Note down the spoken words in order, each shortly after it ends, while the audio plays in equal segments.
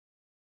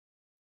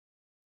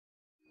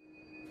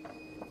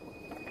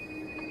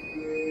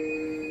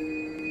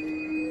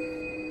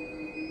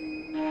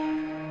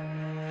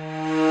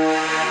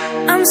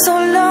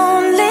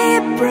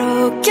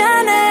like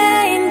an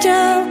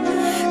angel.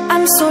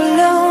 I'm so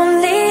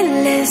lonely,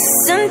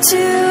 listen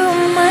to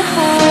my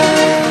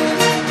heart.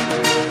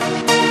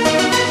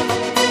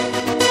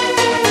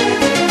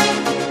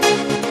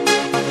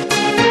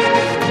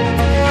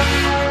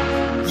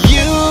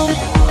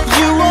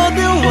 You are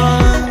the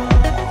one.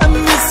 I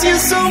miss you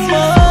so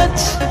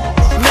much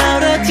now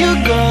that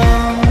you're gone.